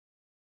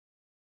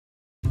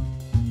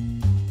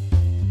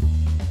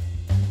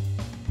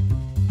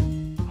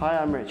Hi,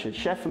 I'm Richard,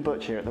 chef and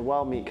butcher at the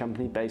Wild Meat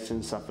Company based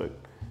in Suffolk.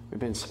 We've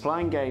been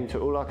supplying game to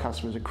all our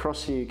customers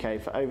across the UK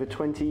for over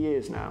 20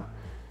 years now.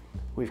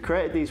 We've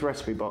created these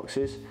recipe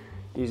boxes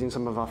using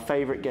some of our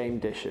favourite game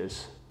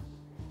dishes.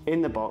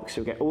 In the box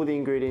you'll get all the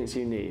ingredients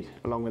you need,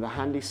 along with a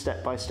handy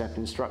step-by-step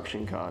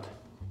instruction card.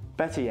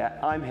 Better yet,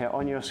 I'm here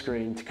on your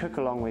screen to cook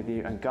along with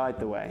you and guide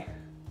the way.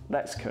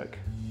 Let's cook.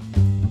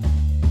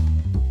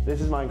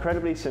 This is my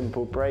incredibly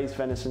simple braised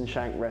venison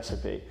shank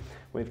recipe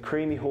with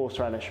creamy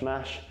horseradish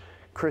mash,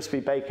 crispy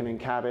bacon and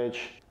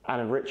cabbage,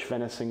 and a rich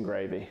venison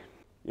gravy.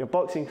 Your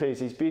box includes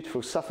these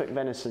beautiful Suffolk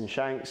venison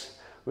shanks.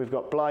 We've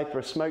got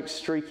Blythborough smoked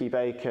streaky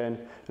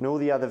bacon and all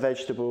the other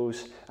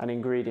vegetables and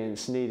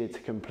ingredients needed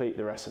to complete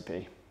the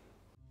recipe.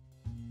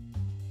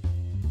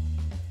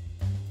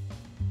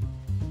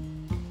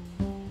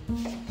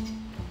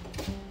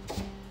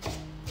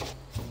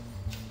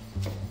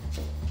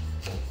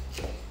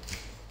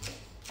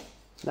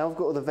 Now we've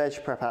got all the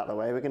veg prep out of the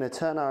way, we're going to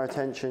turn our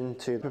attention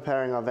to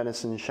preparing our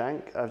venison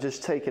shank. I've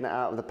just taken it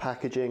out of the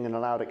packaging and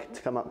allowed it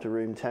to come up to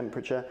room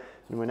temperature,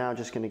 and we're now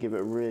just going to give it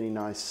a really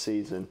nice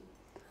season.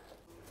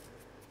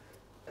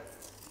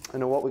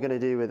 And what we're going to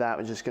do with that,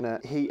 we're just going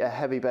to heat a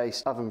heavy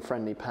base oven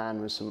friendly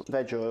pan with some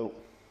veg oil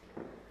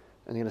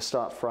and going to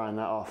start frying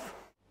that off.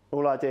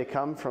 All our deer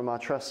come from our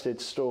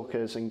trusted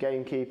stalkers and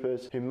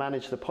gamekeepers who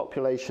manage the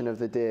population of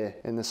the deer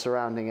in the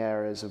surrounding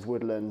areas of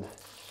woodland,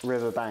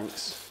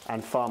 riverbanks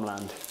and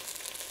farmland.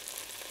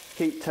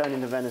 Keep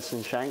turning the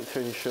venison shank to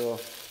ensure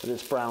that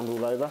it's browned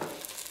all over.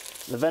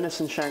 The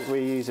venison shank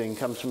we're using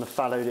comes from a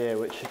fallow deer,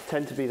 which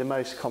tend to be the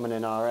most common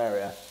in our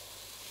area.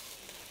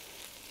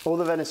 All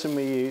the venison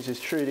we use is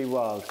truly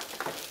wild,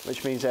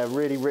 which means they're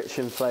really rich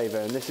in flavour,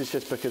 and this is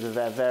just because of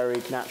their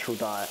varied natural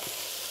diet.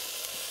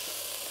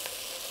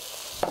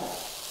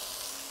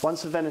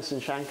 Once the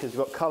venison shank has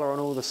got colour on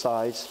all the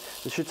sides,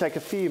 it should take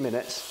a few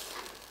minutes.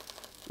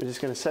 We're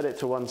just going to set it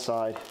to one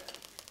side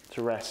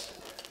to rest.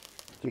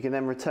 You can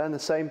then return the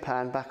same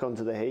pan back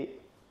onto the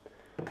heat.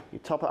 You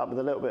top it up with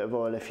a little bit of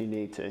oil if you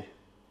need to.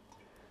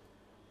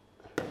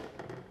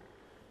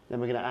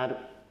 Then we're going to add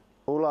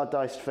all our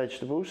diced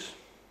vegetables.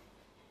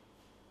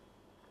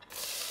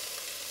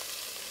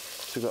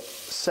 So we've got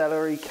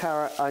celery,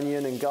 carrot,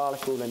 onion and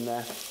garlic all in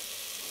there.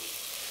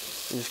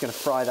 I'm just going to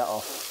fry that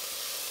off.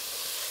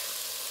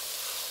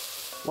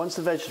 Once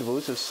the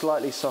vegetables have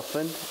slightly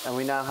softened and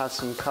we now have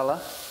some colour,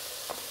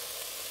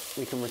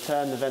 we can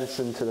return the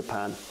venison to the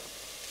pan.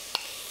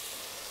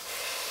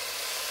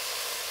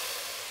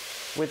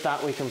 With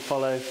that we can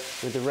follow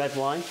with the red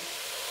wine.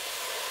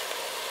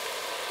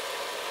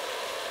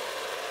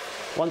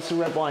 Once the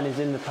red wine is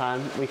in the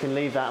pan, we can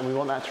leave that, and we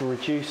want that to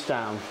reduce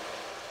down.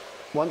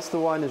 Once the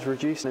wine is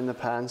reduced in the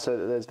pan so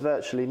that there's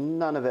virtually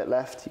none of it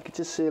left, you can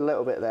just see a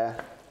little bit there,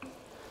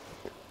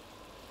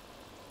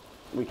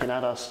 we can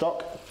add our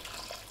stock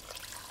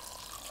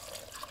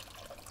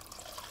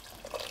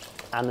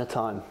and the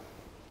thyme.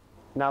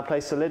 Now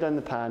place the lid on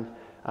the pan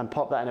and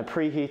pop that in a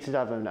preheated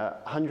oven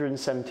at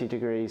 170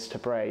 degrees to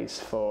braise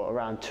for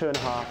around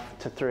 2.5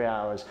 to 3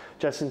 hours,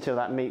 just until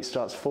that meat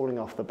starts falling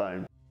off the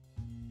bone.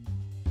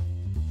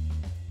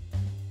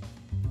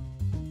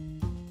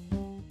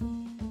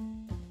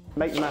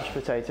 Make the mashed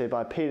potato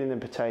by peeling the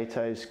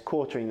potatoes,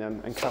 quartering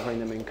them and covering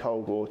them in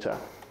cold water.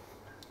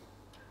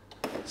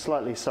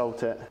 Slightly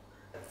salt it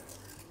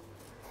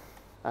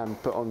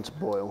and put on to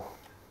boil.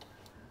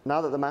 Now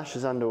that the mash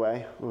is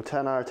underway, we'll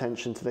turn our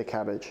attention to the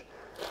cabbage.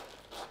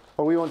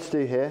 All we want to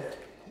do here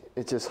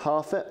is just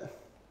half it,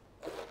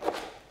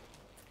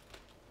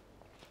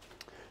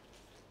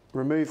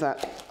 remove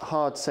that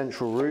hard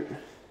central root,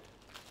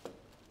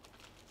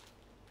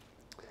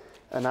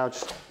 and now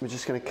we're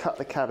just going to cut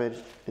the cabbage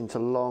into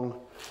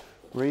long,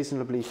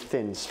 reasonably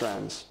thin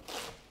strands.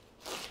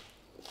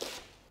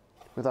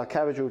 With our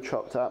cabbage all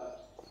chopped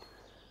up,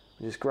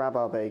 we just grab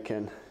our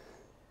bacon,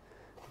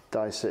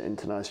 dice it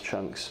into nice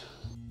chunks.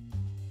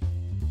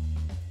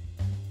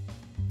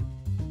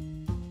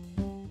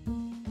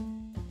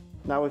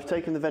 Now we've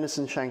taken the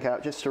venison shank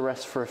out just to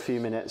rest for a few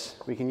minutes.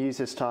 We can use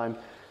this time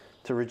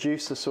to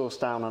reduce the sauce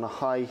down on a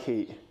high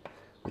heat,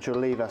 which will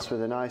leave us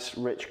with a nice,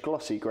 rich,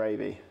 glossy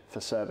gravy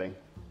for serving.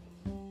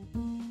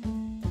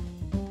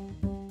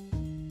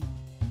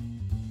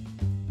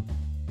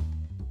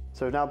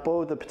 So we've now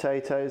boiled the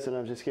potatoes and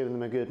I've just given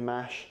them a good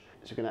mash.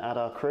 So we're going to add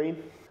our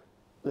cream,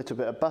 a little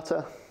bit of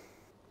butter,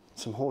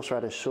 some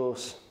horseradish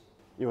sauce.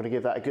 You want to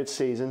give that a good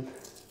season.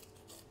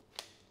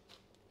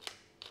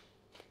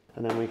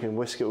 And then we can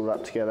whisk it all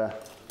up together.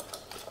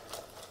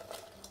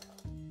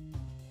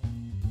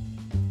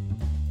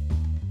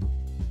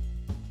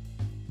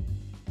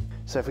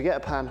 So if we get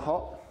a pan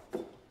hot,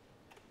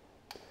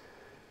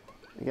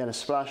 again a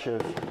splash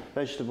of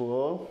vegetable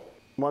oil.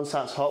 Once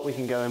that's hot, we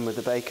can go in with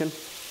the bacon.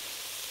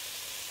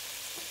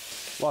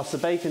 Whilst the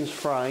bacon's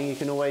frying, you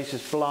can always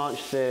just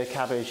blanch the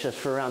cabbage just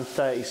for around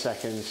 30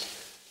 seconds.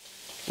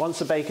 Once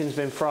the bacon's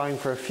been frying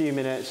for a few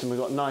minutes and we've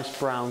got nice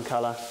brown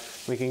colour,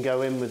 we can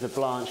go in with the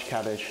blanched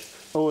cabbage.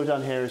 All we've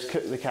done here is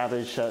cook the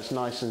cabbage so it's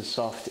nice and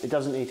soft. It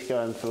doesn't need to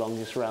go in for long,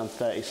 just around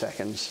 30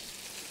 seconds.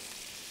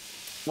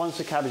 Once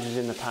the cabbage is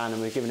in the pan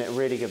and we've given it a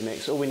really good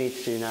mix, all we need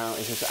to do now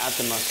is just add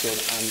the mustard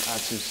and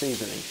add some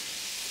seasoning.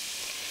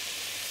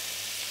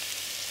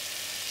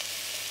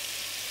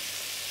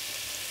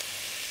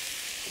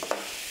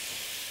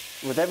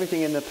 With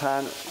everything in the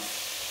pan,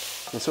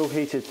 it's all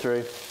heated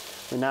through,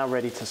 we're now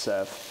ready to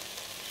serve.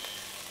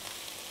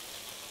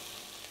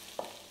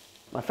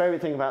 My favourite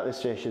thing about this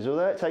dish is,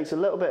 although it takes a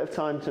little bit of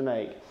time to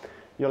make,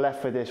 you're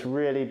left with this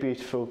really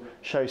beautiful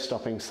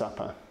show-stopping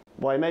supper.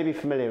 While you may be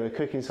familiar with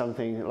cooking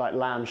something like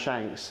lamb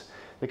shanks,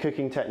 the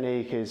cooking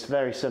technique is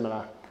very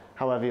similar.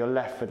 However, you're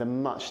left with a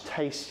much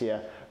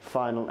tastier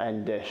final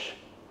end dish.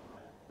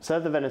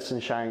 Serve the venison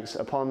shanks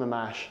upon the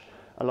mash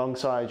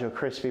alongside your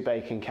crispy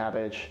bacon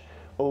cabbage,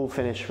 all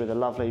finished with a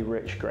lovely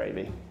rich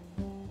gravy.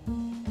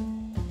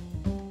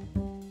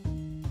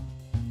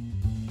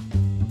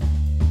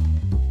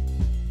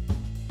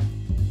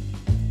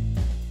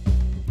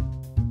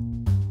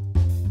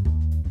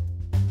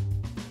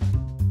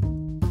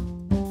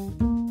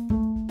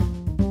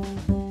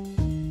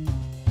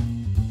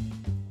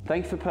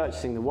 Thank you for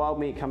purchasing the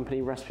Wild Meat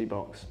Company recipe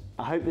box.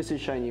 I hope this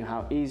has shown you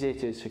how easy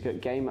it is to cook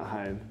game at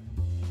home